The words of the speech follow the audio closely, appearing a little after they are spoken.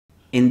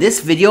In this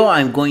video,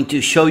 I'm going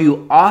to show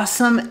you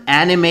awesome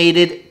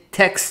animated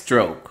text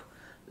stroke.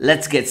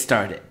 Let's get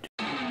started.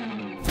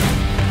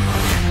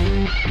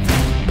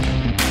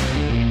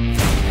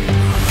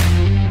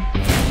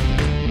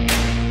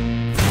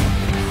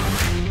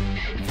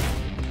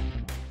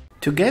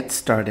 To get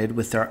started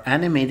with our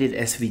animated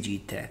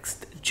SVG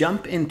text,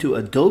 jump into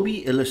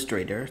Adobe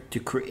Illustrator to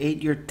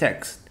create your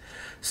text.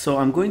 So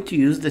I'm going to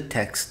use the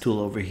text tool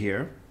over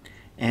here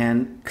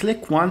and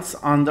click once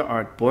on the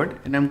artboard,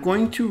 and I'm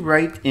going to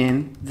write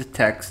in the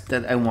text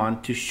that I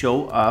want to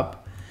show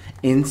up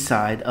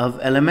inside of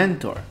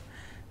Elementor.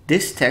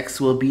 This text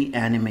will be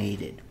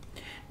animated.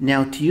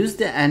 Now, to use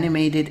the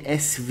animated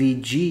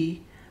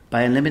SVG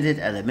by Unlimited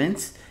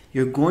Elements,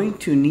 you're going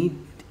to need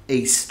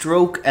a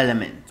stroke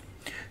element.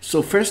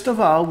 So first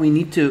of all, we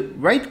need to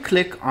right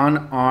click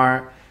on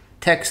our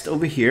text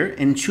over here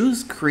and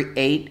choose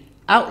Create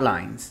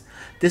Outlines.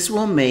 This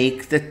will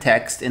make the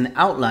text an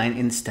outline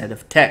instead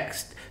of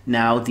text.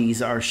 Now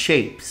these are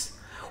shapes.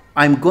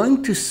 I'm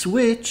going to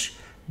switch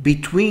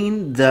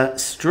between the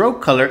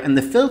stroke color and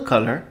the fill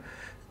color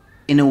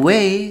in a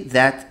way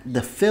that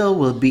the fill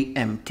will be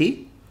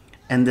empty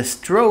and the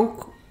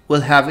stroke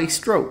will have a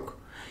stroke.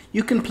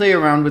 You can play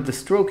around with the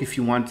stroke if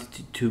you want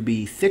it to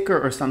be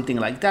thicker or something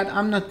like that.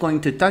 I'm not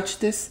going to touch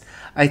this.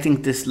 I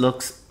think this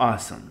looks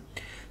awesome.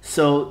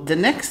 So the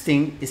next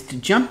thing is to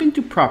jump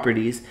into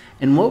properties,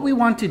 and what we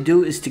want to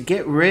do is to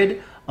get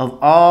rid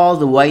of all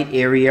the white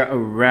area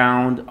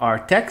around our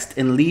text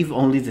and leave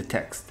only the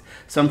text.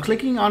 So I'm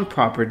clicking on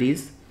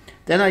properties,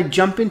 then I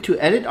jump into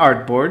edit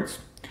artboards,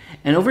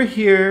 and over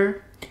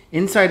here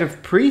inside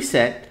of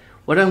preset,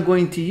 what I'm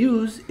going to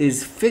use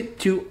is fit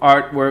to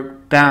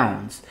artwork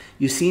bounds.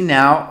 You see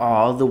now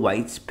all the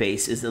white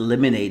space is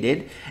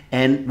eliminated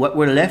and what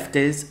we're left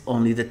is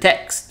only the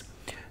text.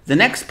 The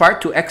next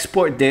part, to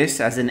export this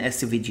as an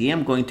SVG,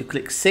 I'm going to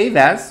click Save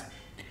As,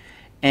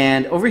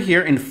 and over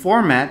here in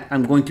Format,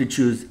 I'm going to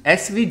choose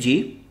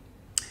SVG.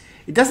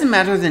 It doesn't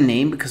matter the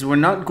name because we're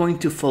not going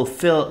to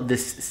fulfill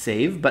this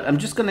save, but I'm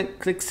just going to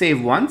click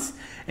Save once,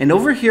 and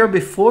over here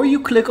before you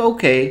click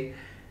OK,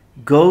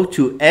 go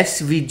to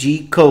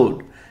SVG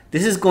code.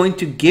 This is going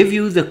to give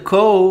you the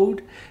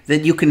code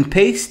that you can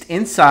paste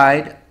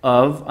inside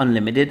of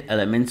Unlimited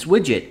Elements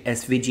widget,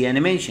 SVG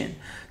animation.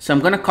 So I'm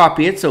going to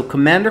copy it. So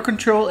Command or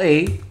Control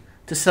A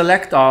to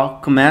select all,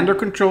 Command or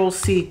Control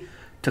C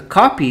to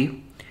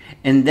copy,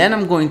 and then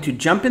I'm going to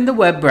jump in the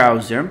web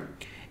browser.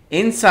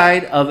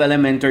 Inside of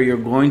Elementor, you're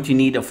going to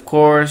need, of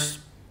course,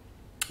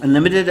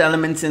 Unlimited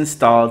Elements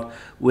installed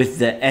with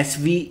the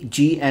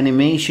SVG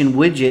animation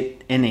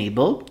widget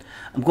enabled.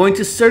 I'm going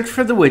to search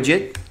for the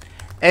widget,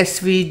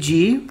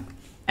 SVG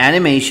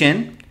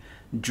animation,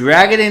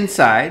 drag it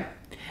inside,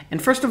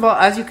 and first of all,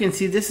 as you can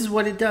see, this is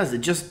what it does. It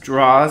just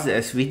draws the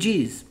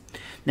SVGs.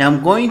 Now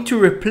I'm going to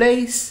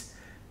replace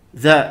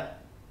the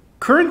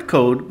current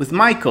code with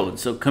my code.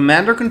 So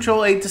Command or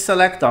Control A to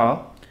select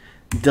all,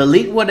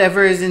 delete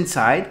whatever is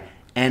inside,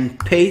 and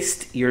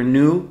paste your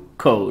new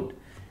code.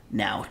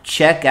 Now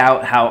check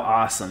out how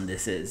awesome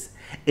this is.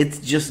 It's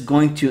just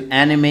going to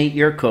animate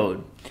your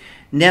code.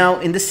 Now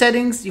in the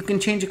settings, you can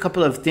change a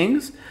couple of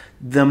things.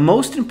 The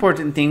most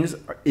important things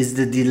is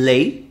the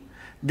delay.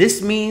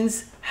 This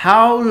means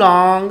how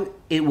long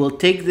it will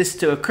take this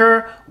to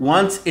occur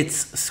once it's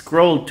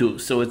scrolled to.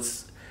 So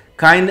it's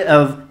kind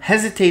of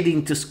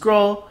hesitating to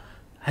scroll,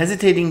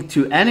 hesitating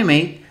to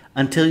animate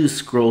until you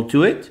scroll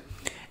to it.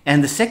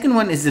 And the second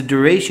one is the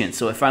duration.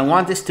 So if I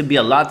want this to be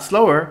a lot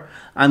slower,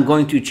 I'm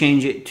going to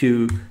change it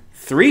to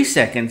 3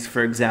 seconds,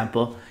 for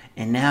example.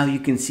 And now you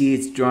can see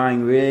it's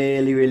drawing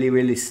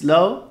really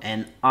slow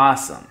and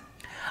awesome.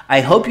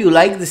 I hope you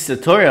like this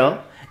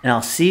tutorial, and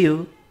I'll see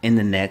you in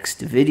the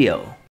next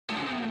video.